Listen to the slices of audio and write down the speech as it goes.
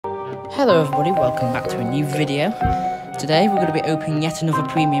Hello everybody, welcome back to a new video. Today we're going to be opening yet another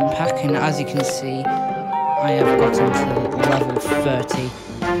premium pack, and as you can see, I have gotten to level 30,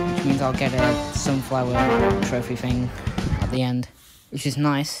 which means I'll get a sunflower trophy thing at the end, which is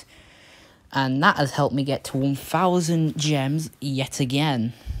nice. And that has helped me get to 1,000 gems yet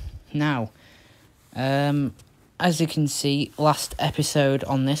again. Now, as you can see, last episode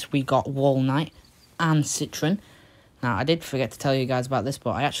on this we got Walnut and Citron. Now, I did forget to tell you guys about this,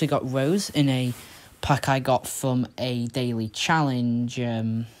 but I actually got Rose in a pack I got from a daily challenge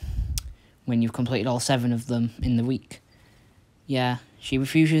when you've completed all 7 of them in the week. Yeah, she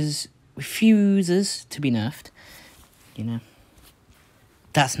refuses to be nerfed, you know.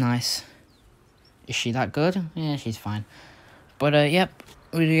 That's nice. Is she that good? Yeah, she's fine. But, yep,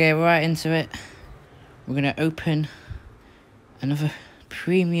 we're going to get right into it. We're going to open another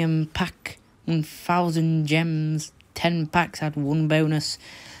premium pack, 1,000 gems. 10 packs had 1 bonus,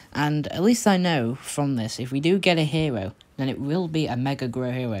 and at least I know from this, if we do get a hero, then it will be a Mega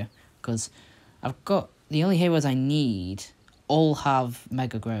Grow hero, because I've got the only heroes I need all have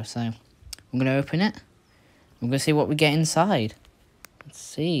Mega Grow, so I'm going to open it. I'm going to see what we get inside. Let's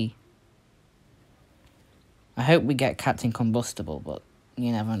see. I hope we get Captain Combustible, but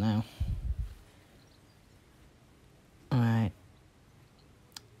you never know. Alright.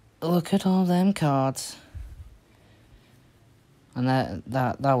 Look at all them cards. And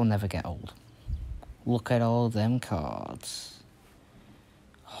that will never get old. Look at all them cards.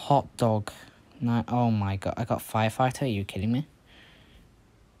 Hot dog. No, oh my god, I got Firefighter, are you kidding me?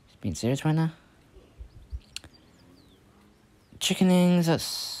 Just being serious right now? Chickenings,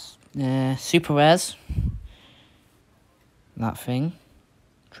 that's super rares. That thing.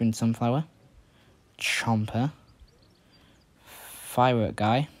 Trin Sunflower. Chomper. Firework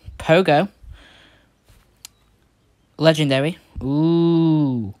Guy. Pogo. Legendary.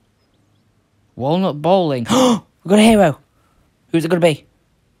 Ooh. Walnut Bowling. We got a hero. Who's it going to be?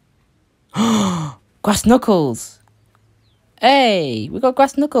 Grass Knuckles. Hey, we got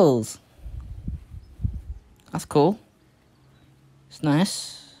Grass Knuckles. That's cool. It's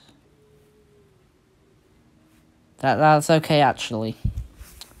nice. That's okay, actually.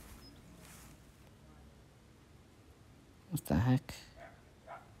 What the heck?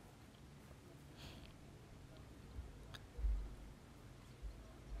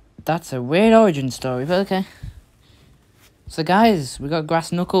 That's a weird origin story, but okay. So guys, we got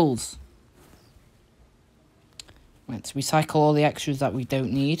Grass Knuckles. Let's recycle all the extras that we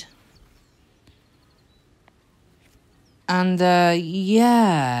don't need. And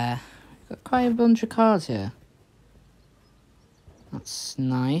yeah, we've got quite a bunch of cards here. That's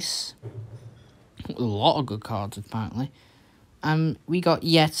nice. A lot of good cards, apparently. We got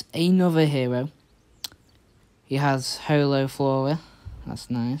yet another hero. He has Holo Flora.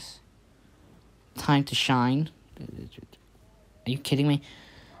 That's nice. Time to Shine. Are you kidding me?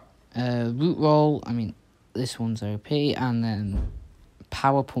 Root Roll. I mean, this one's OP. And then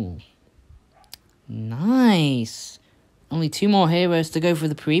Power Pool. Nice. Only 2 more heroes to go for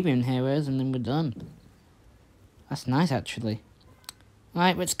the premium heroes, and then we're done. That's nice, actually.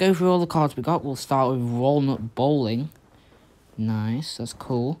 Alright, let's go through all the cards we got. We'll start with Walnut Bowling. Nice, that's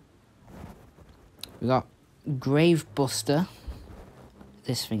cool. We got Grave Buster.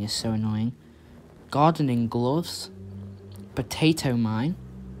 This thing is so annoying. Gardening Gloves. Potato Mine.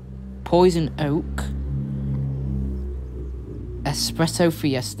 Poison Oak. Espresso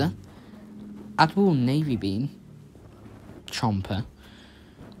Fiesta. Admiral Navy Bean. Chomper.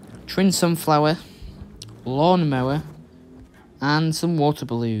 Trin Sunflower. Lawnmower. And some water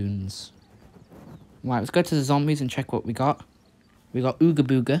balloons. Right, let's go to the zombies and check what we got. We got Ooga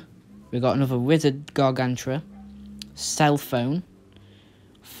Booga. We got another Wizard Gargantua. Cell Phone.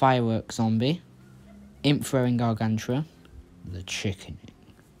 Firework Zombie. Imp Throwing Gargantua. The Chicken.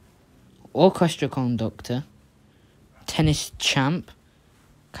 Orchestra Conductor. Tennis Champ.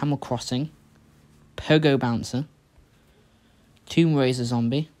 Camel Crossing. Pogo Bouncer. Tomb Raiser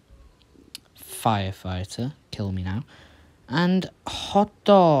Zombie. Firefighter. Kill me now. And Hot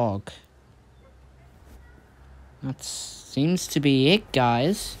Dog. That seems to be it,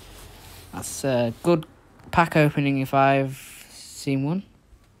 guys. That's a good pack opening if I've seen one.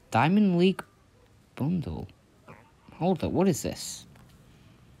 Diamond League Bundle. Hold up, what is this?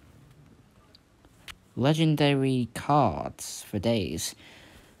 Legendary cards for days.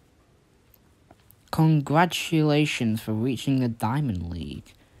 Congratulations for reaching the Diamond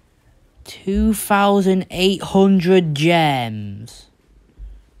League. 2,800 gems.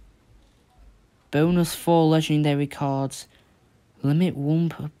 Bonus 4 legendary cards. Limit 1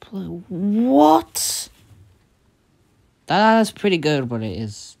 per player. What? That's pretty good, but it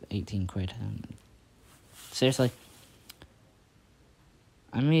is 18 quid. Seriously.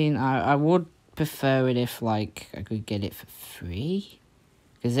 I mean, I would prefer it if, like, I could get it for free.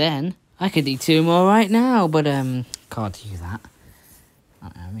 Because then, I could do 2 more right now, but, can't do that.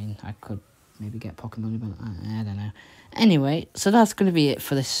 I mean, I could maybe get pocket money, but I don't know. Anyway, so that's going to be it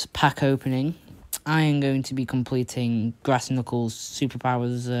for this pack opening. I am going to be completing Grass Knuckles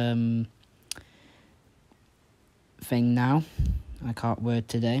Superpowers, thing now. I can't word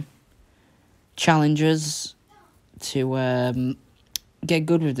today. Challenges to, get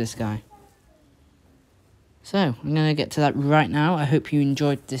good with this guy. So, I'm going to get to that right now. I hope you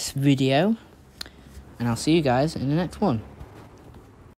enjoyed this video. And I'll see you guys in the next one.